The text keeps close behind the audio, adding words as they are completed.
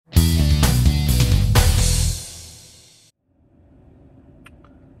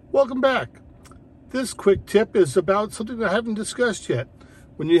Welcome back. This quick tip is about something I haven't discussed yet.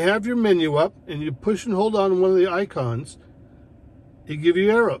 When you have your menu up and you push and hold on one of the icons, it gives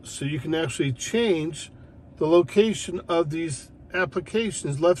you arrows so you can actually change the location of these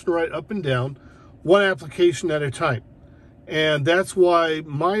applications left and right, up and down, one application at a time. And that's why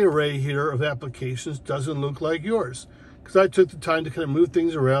my array here of applications doesn't look like yours, because I took the time to kind of move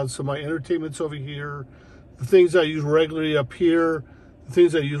things around. So my entertainment's over here, the things I use regularly up here, the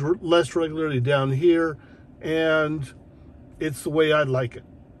things I use less regularly down here, and it's the way I'd like it.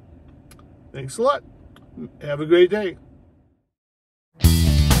 Thanks a lot. Have a great day.